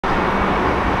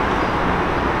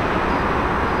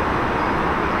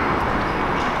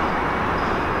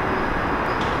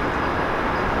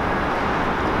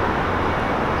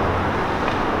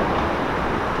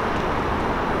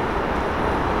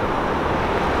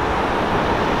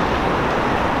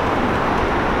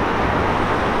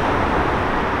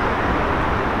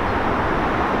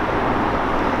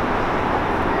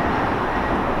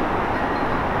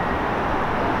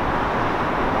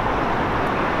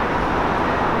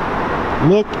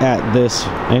Look at this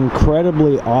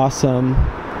incredibly awesome,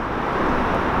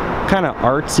 kind of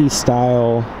artsy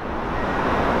style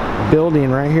building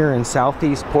right here in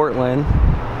Southeast Portland.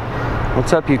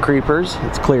 What's up, you creepers?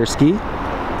 It's Clearski.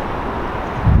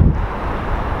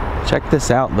 Check this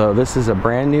out though. This is a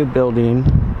brand new building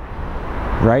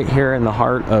right here in the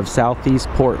heart of Southeast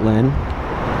Portland.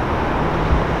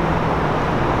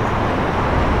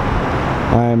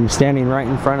 I'm standing right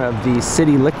in front of the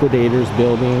City Liquidators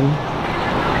building,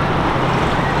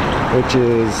 which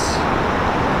is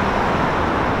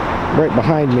right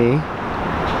behind me,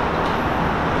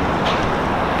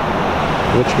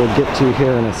 which we'll get to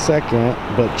here in a second.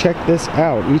 But check this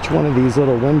out. Each one of these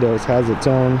little windows has its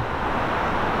own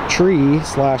tree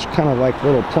slash kind of like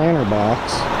little planter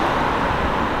box.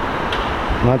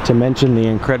 Not to mention the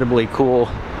incredibly cool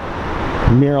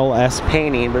mural-esque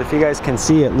painting, but if you guys can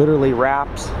see, it literally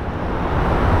wraps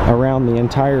around the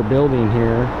entire building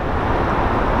here.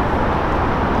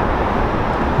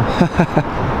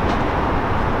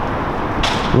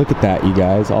 Look at that, you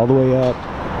guys, all the way up,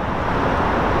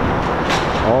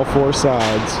 all four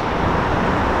sides.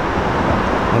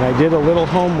 And I did a little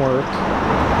homework,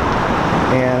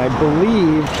 and I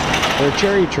believe they're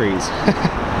cherry trees,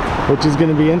 which is going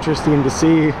to be interesting to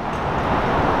see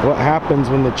what happens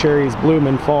when the cherries bloom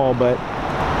and fall. But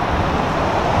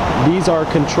these are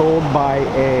controlled by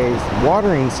a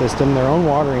watering system, their own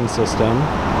watering system.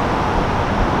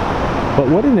 But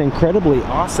what an incredibly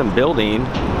awesome building.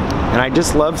 And I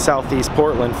just love Southeast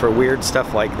Portland for weird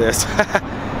stuff like this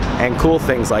and cool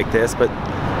things like this. But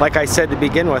like I said to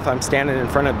begin with, I'm standing in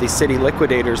front of the City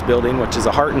Liquidators building, which is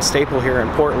a heart and staple here in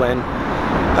Portland.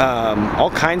 All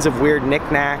kinds of weird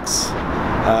knickknacks,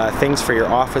 things for your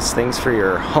office, things for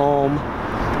your home.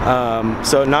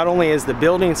 So not only is the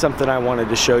building something I wanted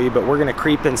to show you, but we're gonna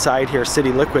creep inside here,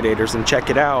 City Liquidators, and check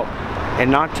it out.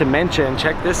 And not to mention,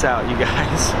 check this out, you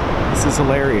guys. This is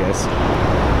hilarious.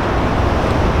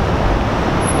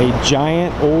 A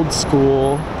giant old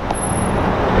school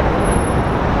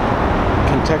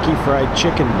Kentucky Fried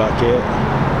Chicken bucket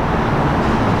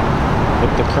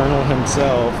with the Colonel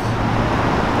himself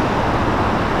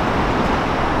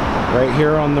right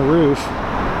here on the roof.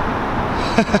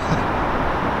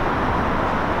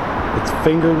 It's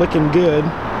finger licking good.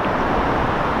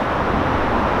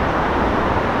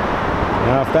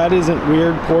 Now if that isn't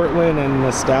weird Portland and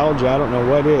nostalgia, I don't know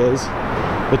what is.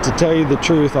 But to tell you the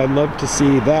truth, I'd love to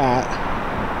see that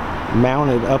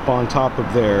mounted up on top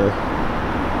of their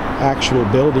actual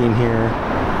building here.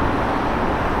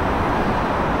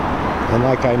 And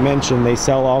like I mentioned, they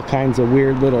sell all kinds of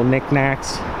weird little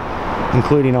knickknacks,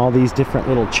 including all these different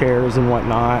little chairs and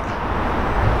whatnot.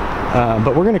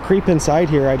 But we're gonna creep inside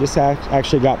here. I just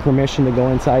actually got permission to go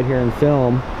inside here and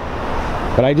film.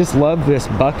 But I just love this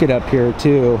bucket up here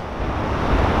too.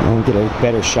 I'll get a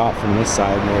better shot from this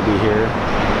side maybe here,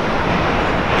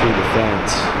 through the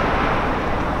fence.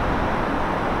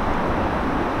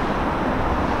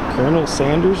 Colonel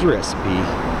Sanders recipe.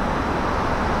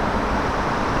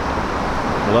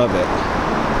 Love it.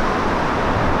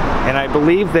 And I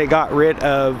believe they got rid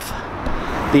of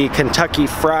the Kentucky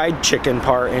Fried Chicken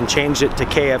part and changed it to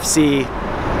KFC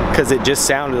because it just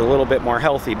sounded a little bit more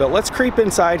healthy. But let's creep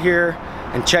inside here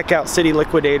and check out City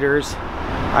Liquidators.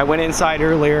 I went inside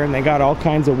earlier and they got all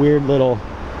kinds of weird little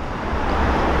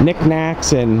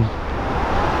knickknacks and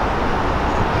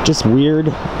just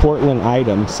weird Portland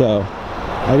items. So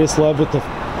I just love with the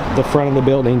front of the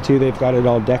building too. They've got it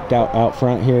all decked out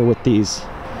front here with these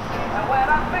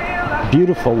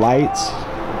beautiful lights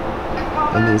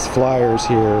and these flyers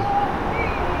here,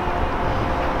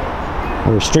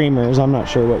 or streamers. I'm not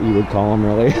sure what you would call them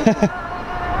really.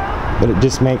 But it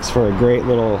just makes for a great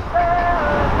little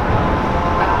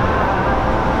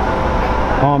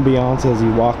ambiance as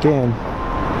you walk in.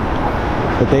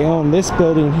 But they own this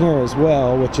building here as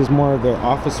well, which is more of their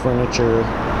office furniture.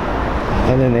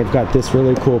 And then they've got this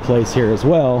really cool place here as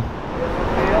well.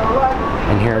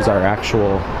 And here's our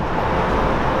actual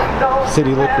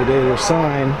City Liquidator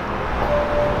sign.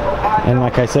 And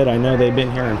like I said, I know they've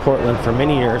been here in Portland for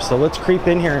many years. So let's creep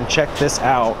in here and check this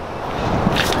out.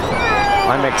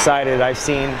 I'm excited. I've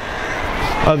seen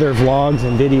other vlogs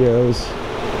and videos.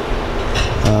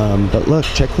 But look,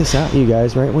 check this out, you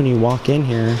guys. Right when you walk in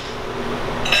here,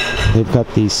 they've got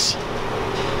these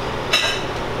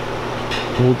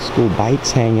old school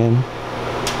bikes hanging.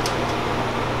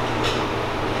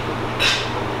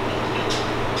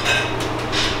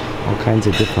 All kinds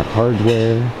of different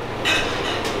hardware,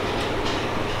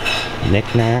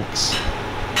 knickknacks.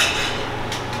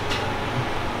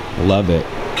 Love it.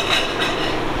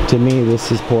 To me,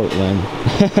 this is Portland.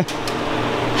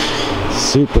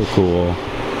 Super cool.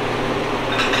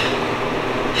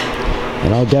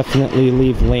 And I'll definitely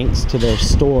leave links to their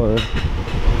store.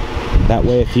 That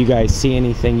way if you guys see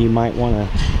anything you might want to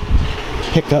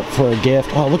pick up for a gift.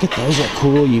 Oh, look at those, are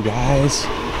cool, you guys.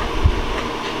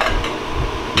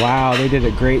 Wow, they did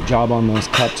a great job on those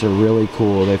cups, are really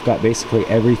cool. They've got basically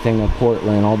everything of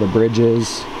Portland, all the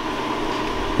bridges,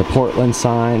 the Portland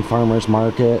sign, farmers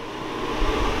market.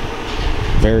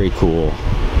 Very cool.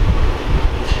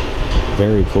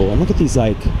 Very cool. And look at these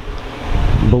like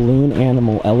balloon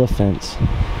animal elephants.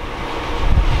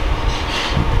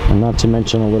 And not to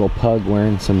mention a little pug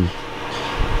wearing some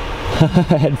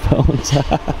headphones.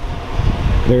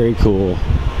 Very cool.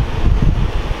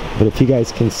 But if you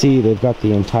guys can see, they've got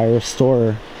the entire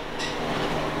store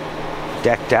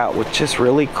decked out, which is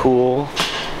really cool.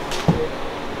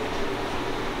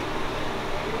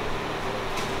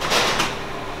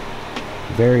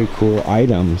 Very cool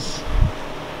items.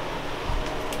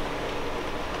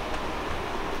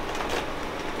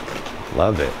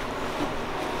 Love it.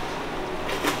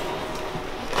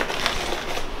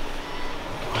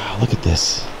 Wow, look at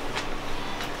this.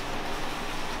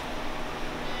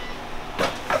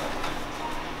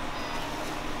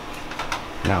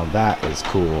 Now that is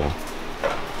cool.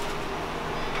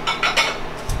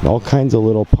 All kinds of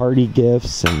little party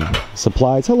gifts and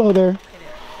supplies. Hello there.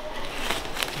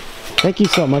 Thank you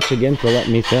so much again for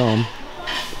letting me film.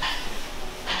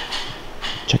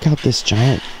 Check out this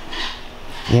giant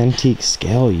antique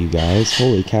scale, you guys.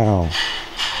 Holy cow.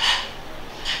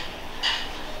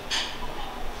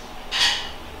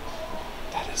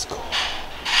 That is cool.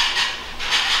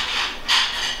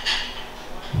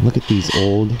 Look at these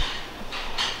old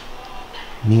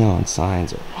neon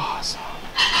signs, are awesome.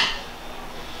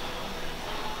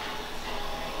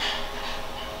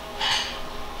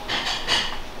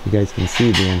 You guys can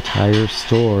see the entire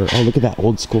store. Oh, look at that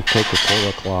old school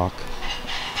Coca-Cola clock.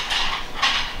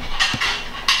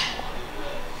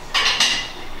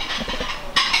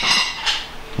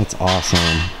 That's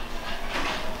awesome.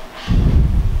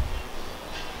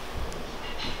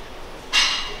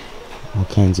 All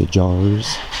kinds of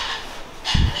jars.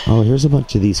 Oh, here's a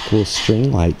bunch of these cool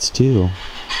string lights too.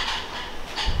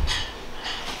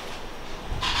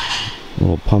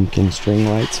 Little pumpkin string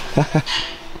lights.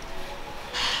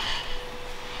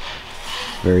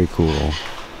 Very cool.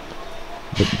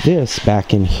 But this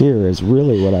back in here is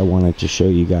really what I wanted to show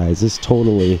you guys. This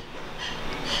totally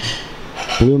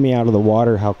blew me out of the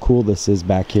water how cool this is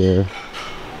back here.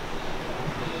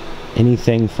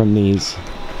 Anything from these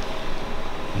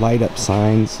light up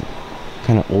signs,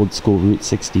 kind of old school Route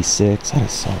 66, that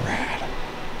is so rad,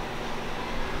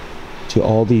 to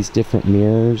all these different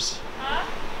mirrors.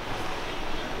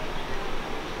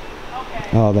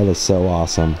 Oh, that is so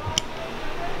awesome.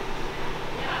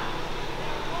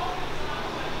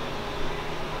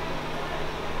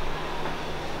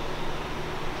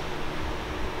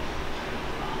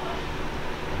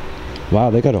 Wow,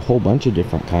 they got a whole bunch of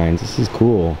different kinds. This is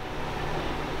cool.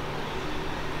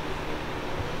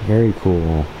 Very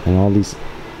cool. And all these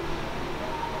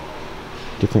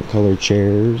different colored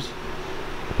chairs.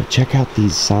 But check out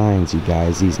these signs, you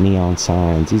guys. These neon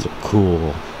signs. These are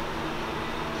cool.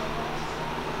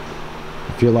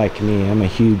 If you're like me, I'm a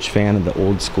huge fan of the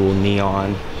old school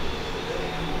neon.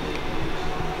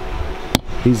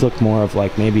 These look more of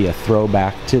like maybe a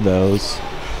throwback to those.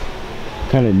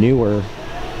 Kind of newer,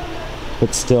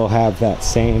 but still have that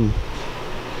same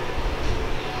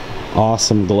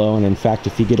awesome glow. And in fact,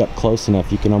 if you get up close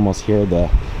enough, you can almost hear the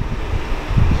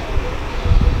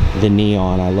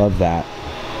neon. I love that.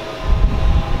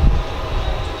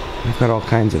 I've got all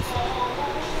kinds of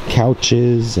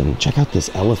couches, and check out this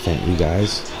elephant, you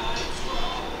guys.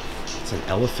 It's an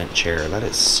elephant chair. That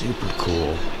is super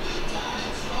cool.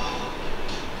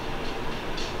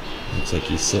 Looks like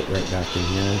you sit right back in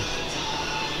here.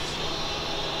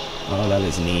 Oh, that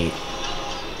is neat.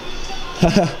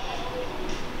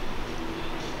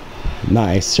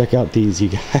 Nice. Check out these, you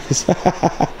guys. Looks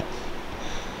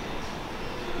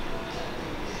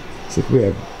like we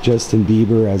have Justin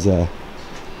Bieber as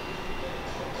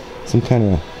some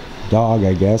kind of dog,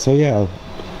 I guess. Oh yeah,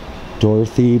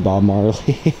 Dorothy, Bob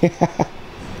Marley.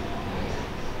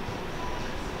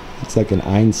 It's like an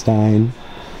Einstein.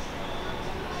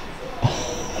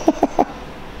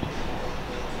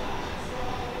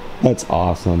 That's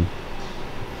awesome.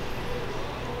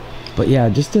 But yeah,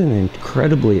 just an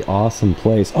incredibly awesome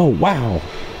place. Oh wow,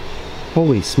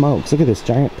 holy smokes, look at this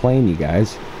giant plane, you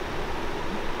guys.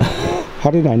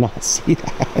 How did I not see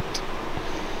that?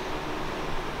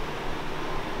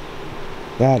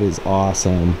 That is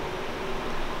awesome.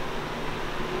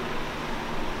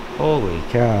 Holy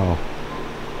cow.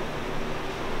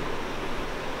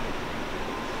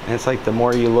 And it's like the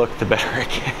more you look, the better it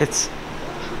gets.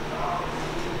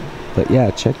 But yeah,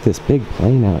 check this big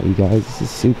plane out, you guys. This is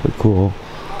super cool.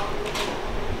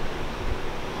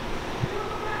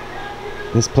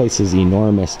 This place is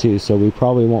enormous too, so we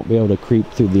probably won't be able to creep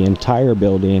through the entire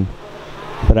building.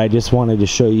 But I just wanted to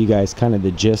show you guys kind of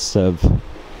the gist of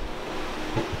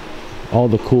all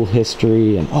the cool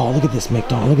history. And oh, look at this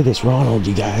McDonald's. Look at this Ronald,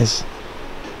 you guys.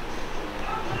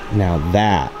 Now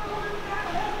that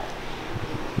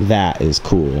is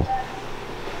cool.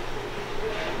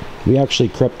 We actually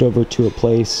crept over to a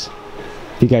place.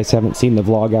 If you guys haven't seen the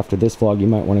vlog after this vlog, you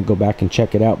might want to go back and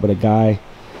check it out. But a guy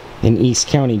in East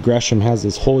County, Gresham, has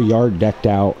his whole yard decked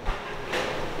out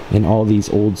in all these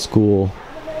old school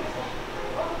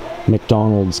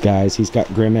McDonald's, guys. He's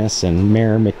got Grimace and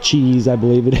Mayor McCheese, I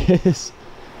believe it is.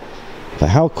 But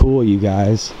how cool, you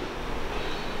guys.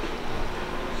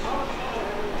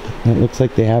 It looks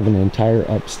like they have an entire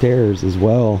upstairs as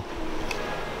well.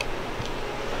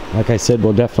 Like I said,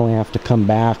 we'll definitely have to come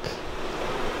back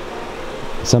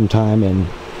sometime and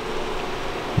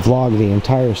vlog the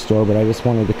entire store, but I just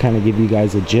wanted to kind of give you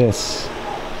guys a gist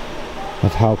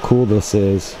of how cool this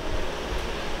is.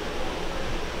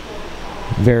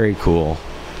 Very cool.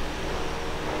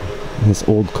 This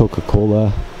old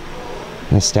Coca-Cola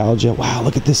nostalgia. Wow,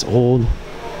 look at this old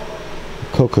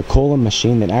Coca-Cola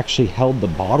machine that actually held the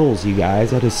bottles, you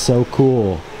guys. That is so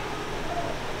cool.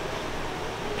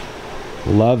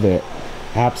 Love it.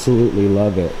 Absolutely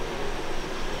love it.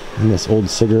 And this old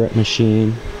cigarette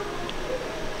machine.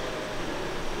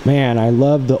 Man, I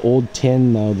love the old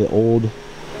tin though. The old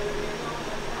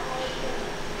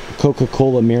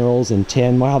Coca-Cola murals in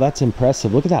tin. Wow, that's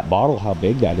impressive. Look at that bottle, how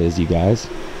big that is, you guys.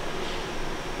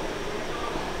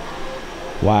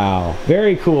 Wow,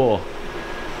 very cool.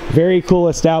 Very cool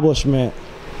establishment.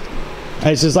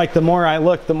 It's just like the more I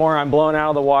look, the more I'm blown out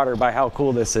of the water by how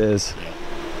cool this is.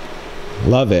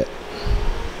 Love it.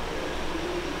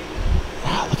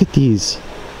 Wow, look at these.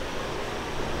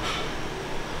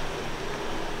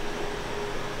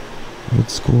 Old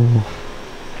school.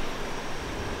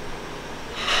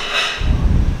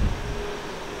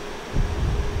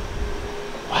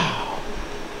 Wow.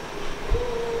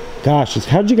 Gosh,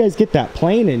 how'd you guys get that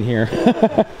plane in here?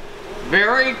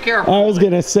 Very careful. I was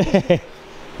gonna say,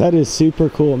 that is super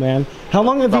cool, man. How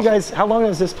long have you guys, how long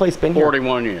has this place been here?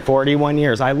 41 years. 41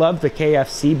 years. I love the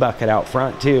KFC bucket out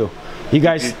front too. You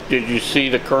guys... Did you see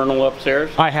the Colonel upstairs?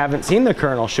 I haven't seen the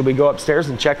Colonel. Should we go upstairs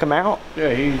and check him out?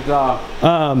 Yeah, he's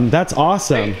that's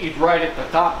awesome. he's right at the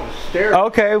top of the stairs.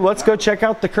 Okay, let's go check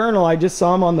out the Colonel. I just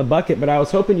saw him on the bucket, but I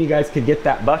was hoping you guys could get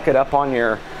that bucket up on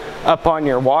your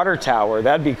water tower.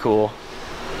 That'd be cool.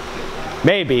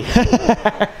 Maybe.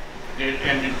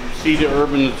 And did you see the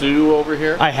urban zoo over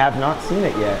here? I have not seen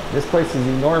it yet. This place is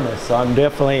enormous, so I'm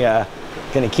definitely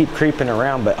gonna keep creeping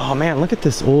around. But oh man, look at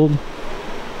this old,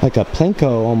 like a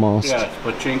Plinko almost. Yeah, it's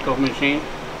a pachinko machine.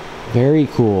 Very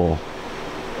cool.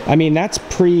 I mean, that's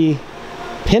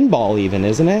pre-pinball even,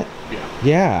 isn't it? Yeah.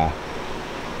 Yeah.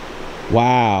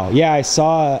 Wow. Yeah, I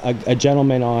saw a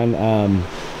gentleman on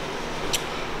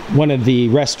one of the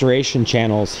restoration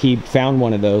channels. He found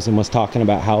one of those and was talking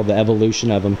about how the evolution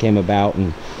of them came about,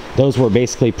 and those were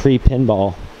basically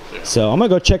pre-pinball. Yeah. So I'm gonna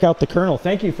go check out the Colonel.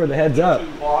 Thank you for the heads up.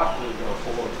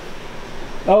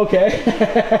 Okay.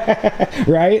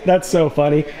 Right? That's so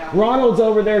funny. Ronald's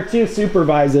over there too,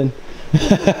 supervising.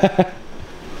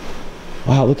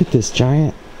 Wow, look at this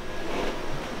giant.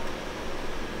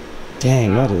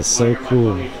 Dang, that is so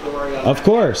cool. Of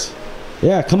course.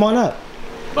 Yeah, come on up.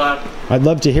 But I'd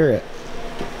love to hear it.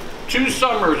 2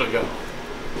 summers ago,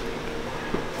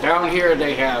 down here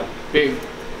they have big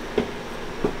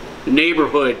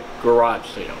neighborhood garage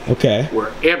sale. Okay.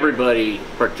 Where everybody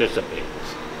participates.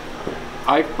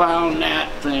 I found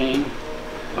that thing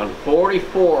on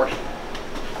 44th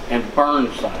and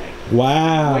Burnside.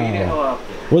 Wow. Way the hell out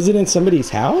there. Was it in somebody's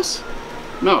house?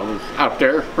 No, it was out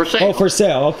there for sale. Oh, for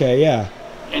sale. Okay, yeah.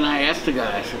 And I asked the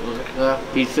guy, I said, well,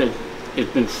 he said, it's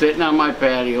been sitting on my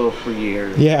patio for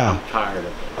years. Yeah. I'm tired of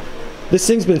it. This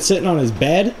thing's been sitting on his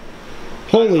bed?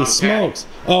 Holy smokes.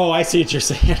 Oh, I see what you're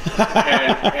saying.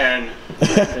 and I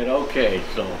said, okay,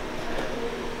 so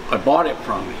I bought it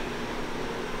from him.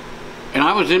 And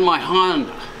I was in my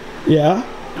Honda. Yeah?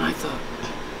 And I thought,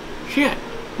 shit,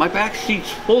 my back seat's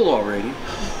full already.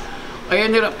 I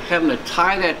ended up having to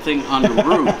tie that thing on the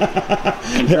roof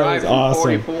and drive from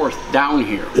awesome. 44th down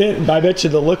here. I bet you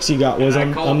the looks you got was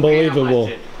unbelievable.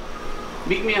 I said,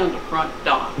 meet me on the front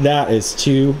dock. That is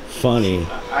too funny.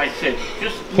 I said,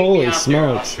 just meet Holy me out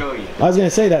smokes. there, I'll show you. I was going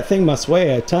to say that thing must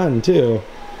weigh a ton too.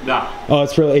 No. Oh,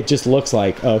 it's really, it just looks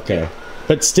like, okay.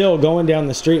 But still, going down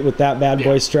the street with that bad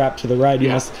boy strapped to the ride, you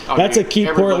must. I That's mean, a Keep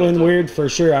everybody Portland thought- weird for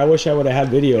sure. I wish I would have had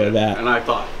video of that. And I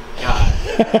thought,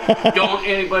 God, don't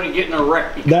anybody get in a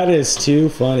wreck. That is too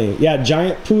funny. Yeah,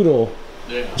 giant poodle.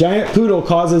 Yeah. Giant poodle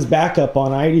causes backup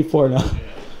on I-84 now. Yeah.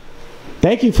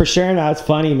 Thank you for sharing that. It's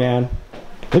funny, man.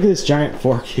 Look at this giant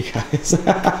fork, you guys.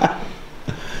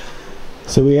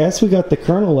 So we guess we got the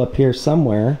Colonel up here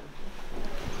somewhere.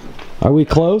 Are we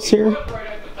close here? Right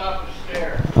at the top of the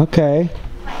stairs. Okay.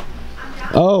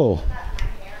 Oh.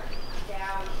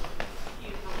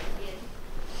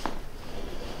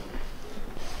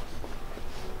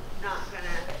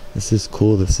 This is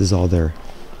cool. This is all their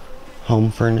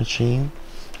home furnishing.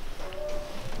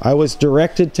 I was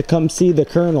directed to come see the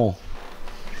Colonel.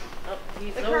 Oh,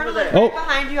 he's The over Colonel there. is right Oh.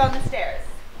 behind you on the stairs.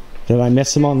 Did I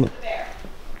miss him on the... There.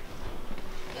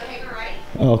 So hang right.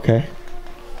 Okay.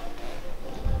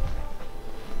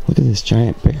 Look at this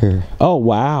giant bear. Oh,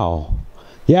 wow.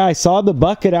 Yeah, I saw the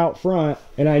bucket out front,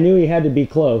 and I knew he had to be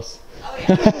close. Oh yeah.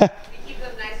 We keep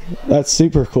them nice and close. That's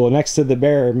super cool. Next to the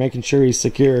bear, making sure he's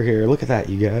secure here. Look at that,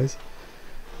 you guys.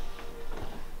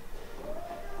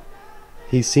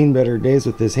 He's seen better days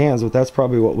with his hands, but that's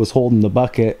probably what was holding the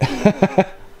bucket.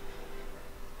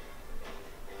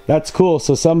 That's cool.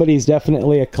 So somebody's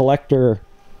definitely a collector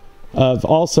of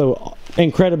also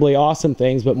incredibly awesome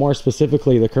things, but more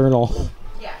specifically the Colonel.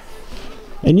 Yes.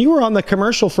 And you were on the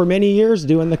commercial for many years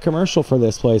doing the commercial for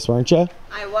this place, weren't you?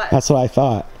 I was. That's what I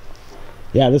thought.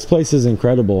 Yeah, this place is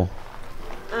incredible.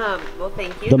 Well,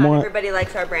 thank you. The Not more- everybody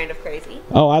likes our brand of crazy.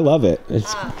 Oh, I love it.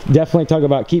 It's definitely talk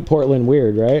about Keep Portland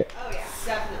weird, right? Oh yeah,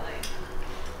 definitely.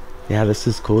 Yeah, this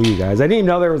is cool, you guys. I didn't even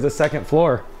know there was a second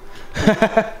floor.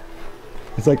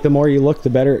 It's like the more you look, the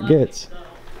better it gets.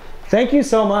 Thank you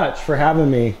so much for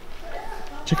having me.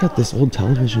 Check out this old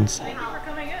television set. Thank you for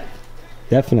coming in.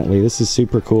 Definitely, this is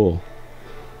super cool.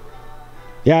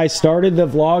 Yeah, I started the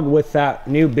vlog with that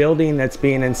new building that's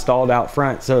being installed out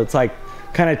front, so it's like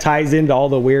kind of ties into all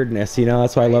the weirdness, you know.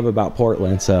 That's what I love about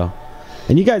Portland. So,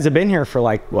 and you guys have been here for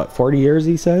like what, 40 years?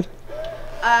 He said.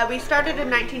 We started in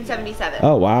 1977.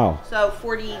 Oh wow. So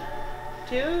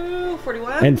 42,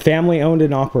 41. And family owned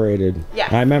and operated. Yeah.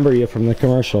 I remember you from the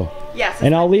commercial. Yes.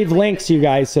 And I'll leave links, you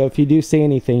guys, so if you do see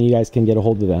anything, you guys can get a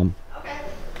hold of them. Okay.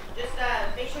 Just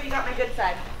make sure you got my good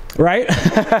side. Right?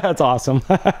 That's awesome.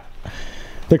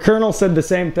 The Colonel said the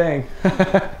same thing.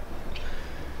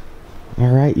 All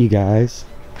right, you guys.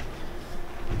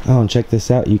 Oh, and check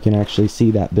this out. You can actually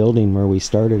see that building where we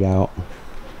started out.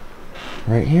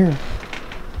 Right here.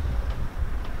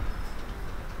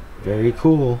 Very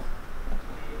cool.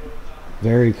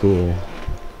 Very cool.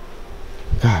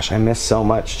 Gosh, I missed so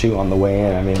much too on the way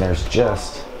in. I mean, there's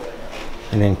just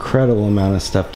an incredible amount of stuff